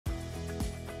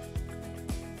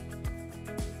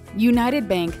United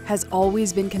Bank has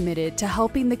always been committed to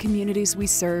helping the communities we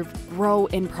serve grow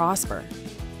and prosper.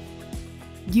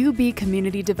 UB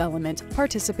Community Development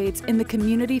participates in the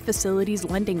Community Facilities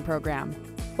Lending Program.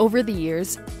 Over the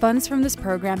years, funds from this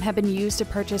program have been used to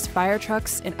purchase fire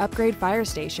trucks and upgrade fire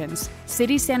stations,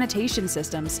 city sanitation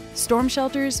systems, storm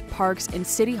shelters, parks, and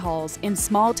city halls in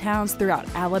small towns throughout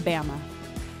Alabama.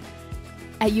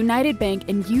 At United Bank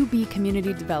and UB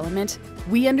Community Development,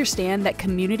 we understand that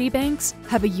community banks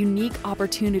have a unique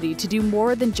opportunity to do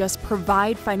more than just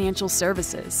provide financial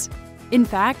services. In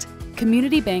fact,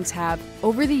 community banks have,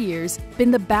 over the years, been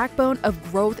the backbone of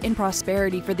growth and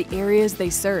prosperity for the areas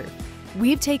they serve.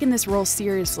 We've taken this role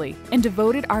seriously and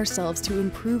devoted ourselves to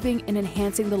improving and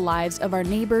enhancing the lives of our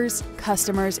neighbors,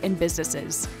 customers, and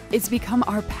businesses. It's become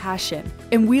our passion,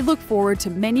 and we look forward to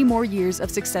many more years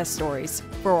of success stories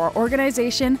for our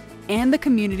organization and the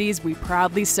communities we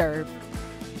proudly serve.